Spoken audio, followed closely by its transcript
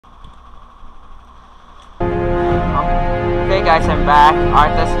Okay guys, I'm back.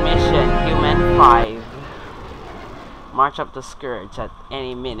 Arthas mission, Human 5. March up to Scourge at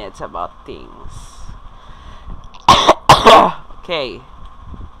any minute about things. Okay,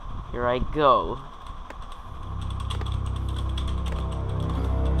 here I go.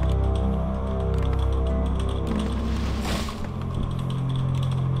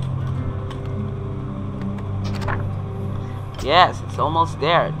 Yes, it's almost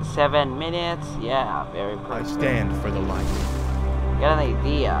there. 7 minutes. Yeah, very perfect. I stand for the light. Got an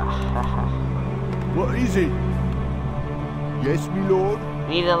idea. What is it? Yes, my lord.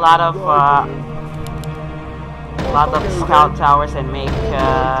 Need a lot of scout towers and make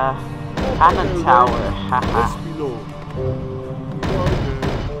cannon tower. Yes, my lord.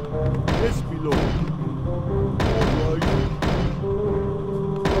 Yes, my lord.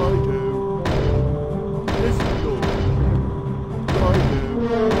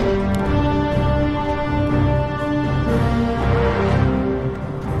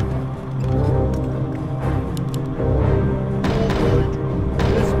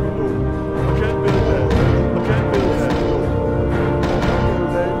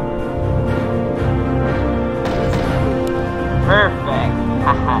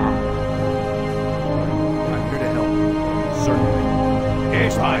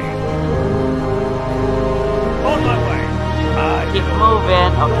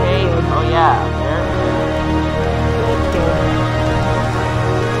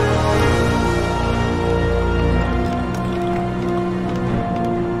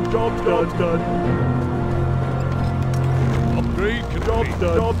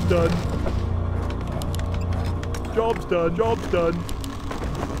 Job's done.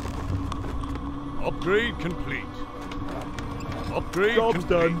 Upgrade complete. Upgrade Job's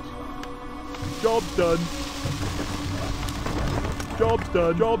complete. done. Job's done. Job's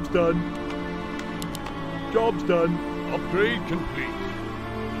done. Job's done. Job's done. Upgrade complete.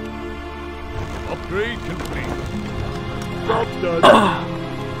 Upgrade complete. Job's done.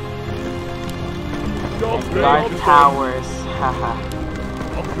 Job's Guard towers. Haha.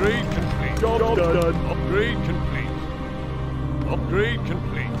 Upgrade complete. Job's done. Upgrade complete. Upgrade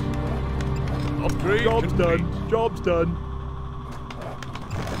complete. Upgrade Job's complete. done. Job's done.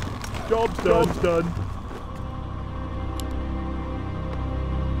 Job's done. Job's done.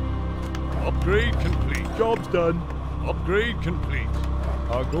 Upgrade complete. Job's done. Upgrade complete.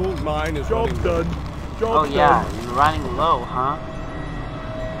 Our gold mine is Job's running. done. Oh Job's yeah, done. you're running low, huh?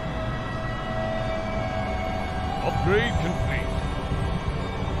 Upgrade complete.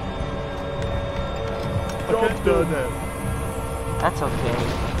 Job's done now. That's okay.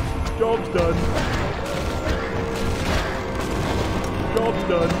 Job's done. Job's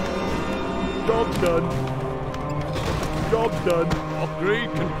done. Job's done. Job's done.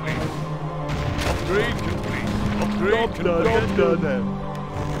 Upgrade complete. Upgrade complete. Upgrade Job's done. Job's done now.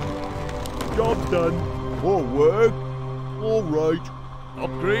 Job's done. More work. All right.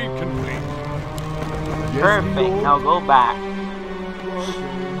 Upgrade complete. Yes, Perfect. my lord. Now go back.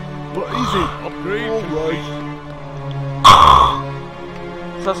 What is it? Upgrade All complete. right.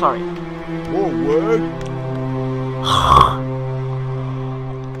 So sorry. More work.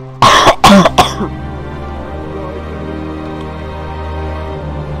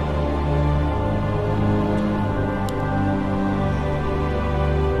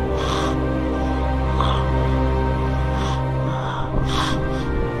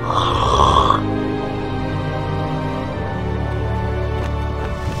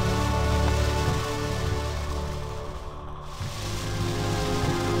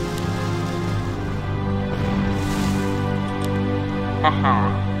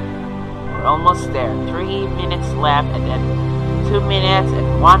 We're almost there. 3 minutes left and then 2 minutes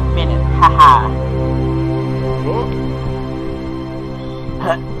and 1 minute. Haha.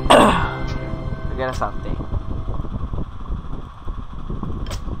 Forget something.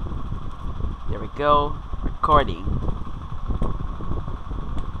 There we go. Recording.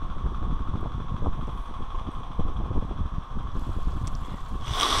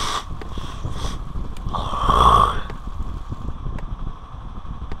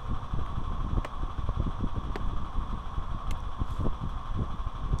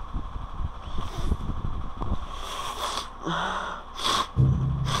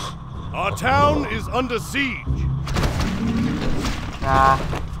 Our town is under siege.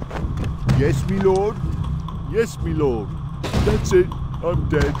 Yes, me lord. Yes, me lord. That's it. I'm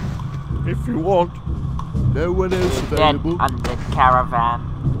dead. If you want. No one else Dead available. undead caravan.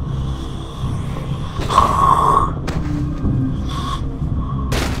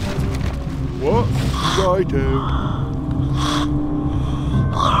 What? Righto.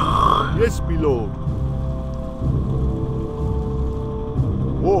 Yes, me lord.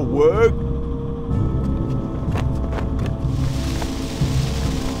 More work?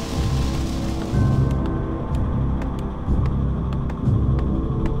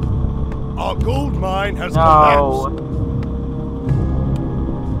 Our gold mine has No. collapsed.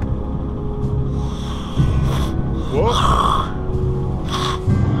 What?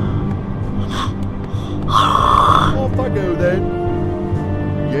 Off I go then.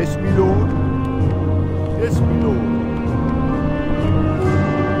 Yes, me lord. Yes, me lord.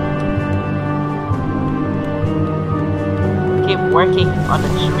 Keep working on the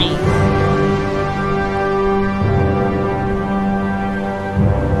tree.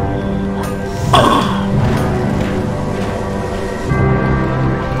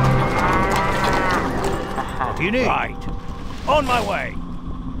 What do you need? Right. On my way.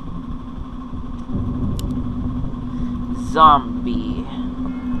 Zombie.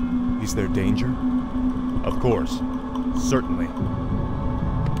 Is there danger? Of course. Certainly.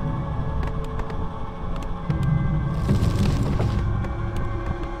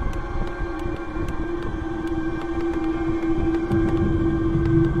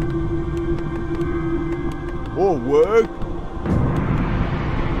 More work?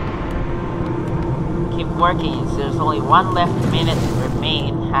 Keep working. There's only 1 minute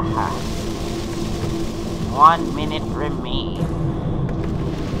remain. Haha. 1 minute remain.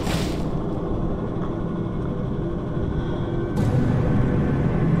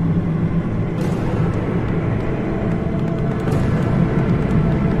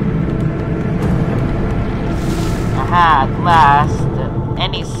 Aha, at last.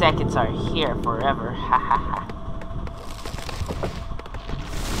 Any seconds are here forever. Hahaha.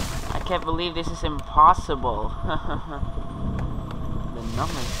 I can't believe this is impossible. The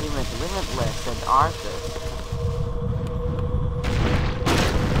numbers seem limitless, said Arthas.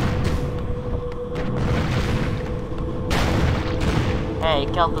 Hey,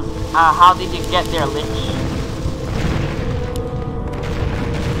 Kel'Thuzad, how did you get there, Lich?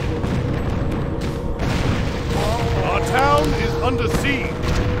 Our town is under siege.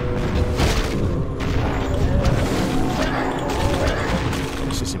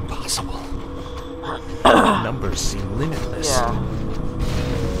 This is impossible. The numbers seem limitless. Yeah.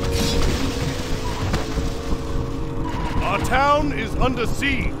 Our town is under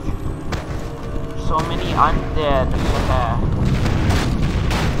siege. So many undead.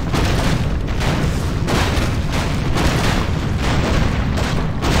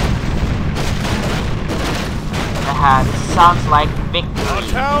 This sounds like victory. Our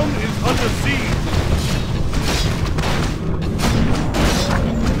town is under siege.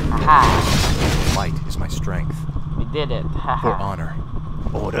 Aha. Light is my strength. We did it. For honor.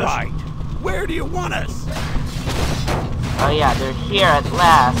 Orders. Right. Where do you want us? Oh yeah, they're here at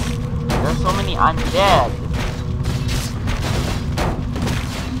last. There's so many undead.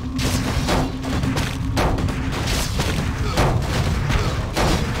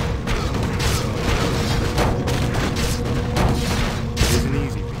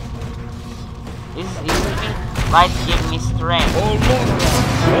 Light give me strength. Oh Lord,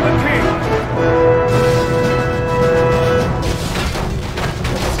 for the king!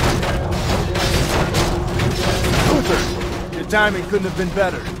 Uther! Your timing couldn't have been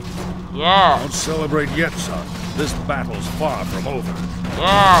better. Yeah. Don't celebrate yet, son. This battle's far from over.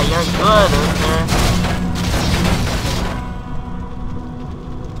 Yeah, you're good, Uther.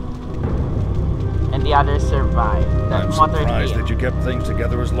 And the others survived. I'm surprised that you kept things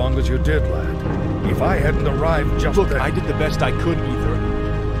together as long as you did, lad. If I hadn't arrived just Look, then... I did the best I could, Uther.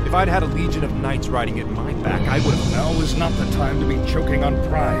 If I'd had a legion of knights riding at my back, I would have... Now is not the time to be choking on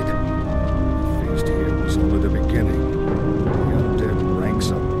pride. The feast here was only the beginning. The undead ranks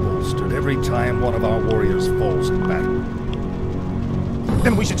are bolstered every time one of our warriors falls in battle.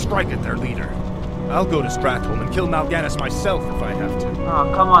 Then we should strike at their leader. I'll go to Stratholme and kill Mal'Ganis myself if I have to.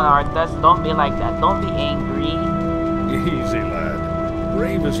 Oh, come on, Arthas. Don't be like that. Don't be angry. Easy, lad.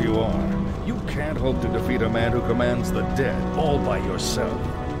 Brave as you are, you can't hope to defeat a man who commands the dead all by yourself.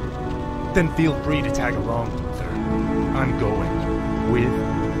 Then feel free to tag along, Uther. I'm going, with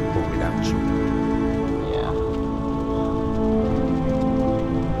or without you.